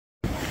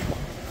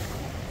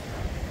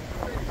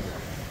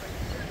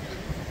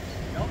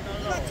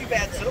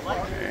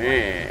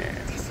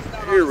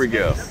And here we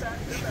go.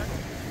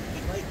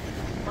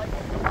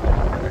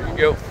 There you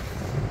go.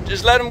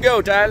 Just let him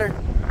go, Tyler.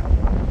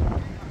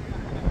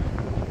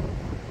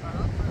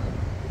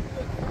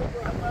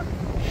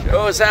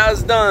 Show us how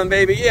it's done,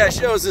 baby. Yeah,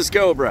 show us this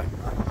cobra.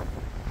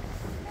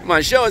 Come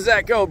on, show us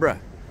that cobra.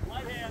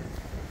 Light hand.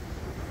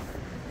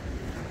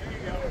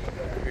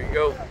 There you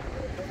go.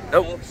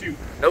 Nope.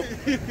 Nope.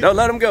 Don't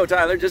let him go,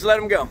 Tyler. Just let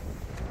him go.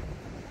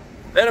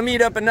 Let him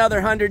eat up another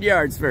 100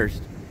 yards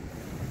first.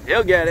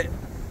 He'll get it.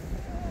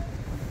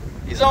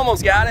 He's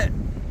almost got it.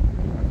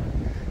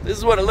 This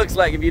is what it looks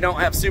like if you don't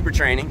have super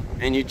training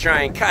and you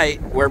try and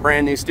kite where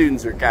brand new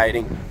students are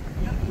kiting.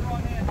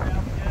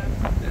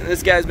 And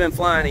this guy's been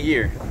flying a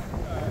year.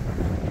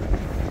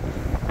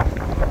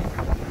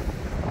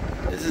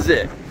 This is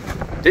it.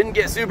 Didn't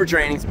get super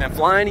training, he's been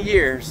flying a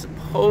year,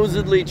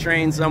 supposedly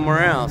trained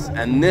somewhere else,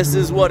 and this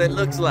is what it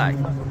looks like.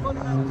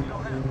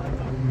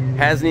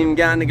 Hasn't even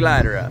gotten the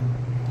glider up.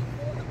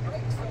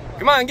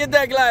 Come on, get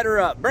that glider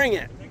up, bring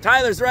it.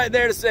 Tyler's right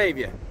there to save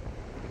you.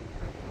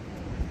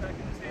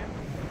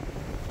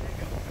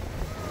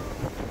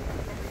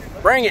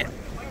 Bring it.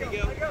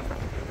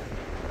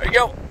 There you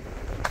go.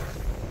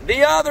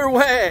 The other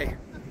way.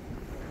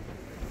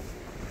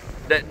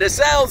 The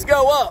sails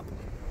go up.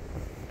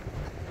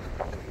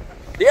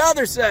 The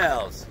other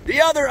sails.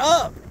 The other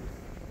up.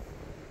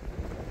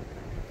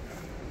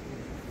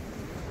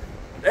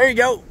 There you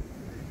go.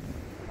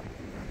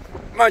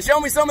 Come on, show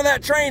me some of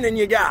that training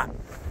you got.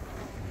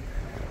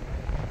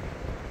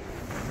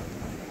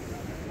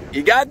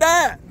 You got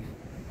that?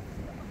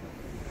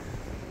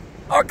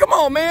 Oh, come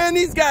on, man.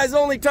 These guys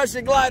only touched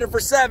the glider for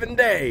 7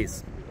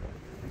 days.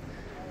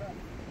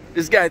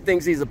 This guy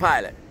thinks he's a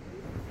pilot.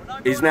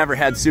 He's never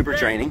had super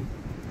training.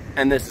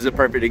 And this is a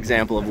perfect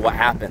example of what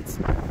happens.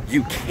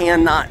 You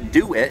cannot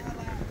do it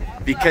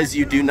because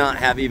you do not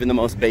have even the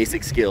most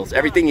basic skills.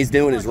 Everything he's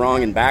doing is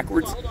wrong and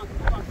backwards.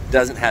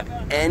 Doesn't have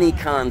any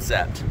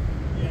concept.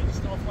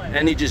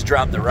 And he just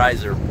dropped the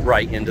riser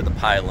right into the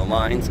pile of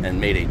lines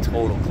and made a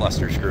total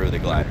cluster screw of the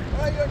glider.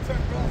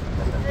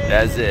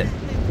 That's it.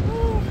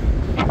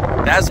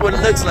 That's what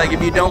it looks like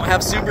if you don't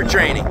have super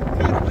training.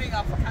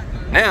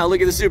 Now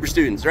look at the super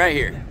students right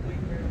here.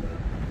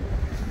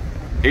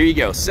 Here you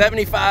go,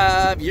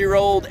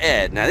 75-year-old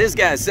Ed. Now this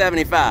guy's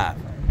 75.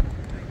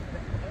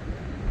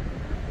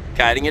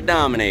 Kiting a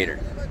Dominator.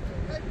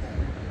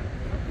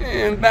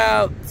 And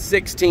about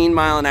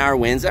 16-mile-an-hour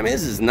winds. I mean,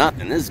 this is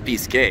nothing. This is a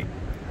piece of cake.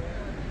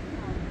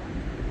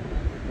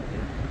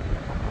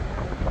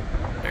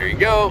 There you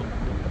go.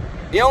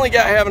 The only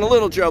guy having a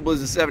little trouble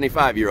is a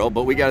 75-year-old,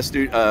 but we got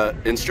a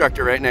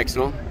instructor right next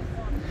to him.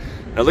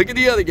 Now look at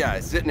the other guy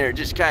sitting there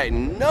just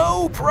kiting.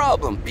 No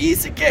problem.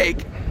 Piece of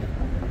cake.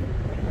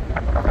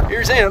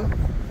 Here's him.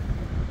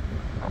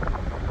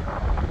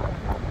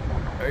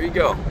 There you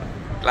go.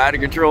 Glider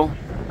control.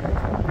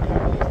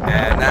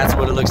 And that's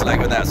what it looks like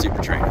without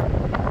super training.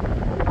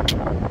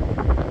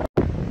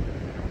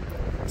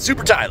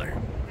 Super Tyler.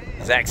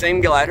 Exact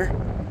same glider.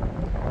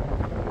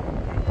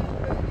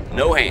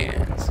 No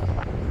hands.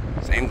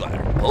 Same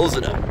glider. Pulls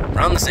it up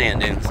from the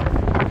sand dunes.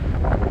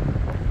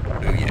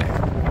 Oh yeah.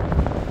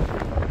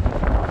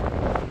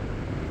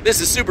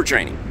 This is super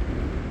training.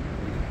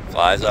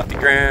 Flies off the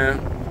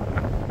ground.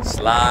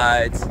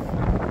 Slides.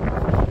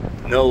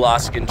 No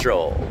loss of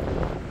control.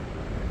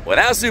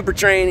 Without super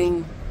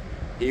training,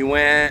 he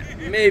went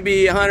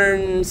maybe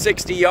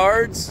 160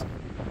 yards.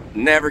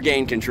 Never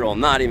gained control.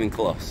 Not even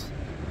close.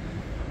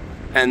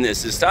 And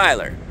this is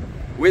Tyler.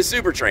 With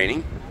super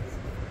training.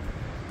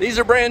 These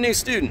are brand new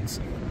students.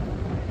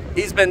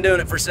 He's been doing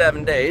it for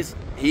 7 days.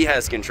 He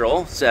has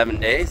control, 7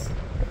 days.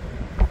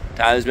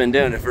 Tyler's been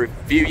doing it for a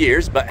few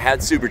years, but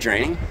had super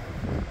training.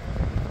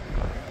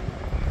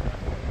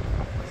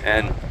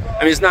 And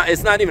I mean,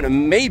 it's not even a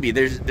maybe.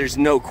 There's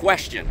no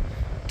question.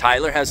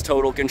 Tyler has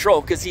total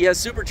control because he has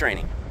super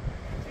training.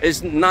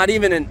 It's not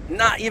even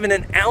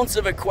an ounce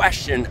of a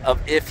question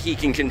of if he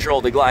can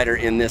control the glider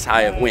in this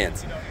high of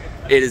winds.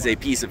 It is a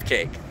piece of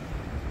cake.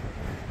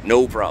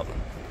 No problem.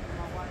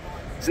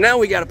 So now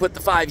we got to put the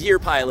 5-year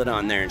pilot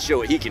on there and show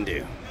what he can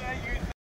do.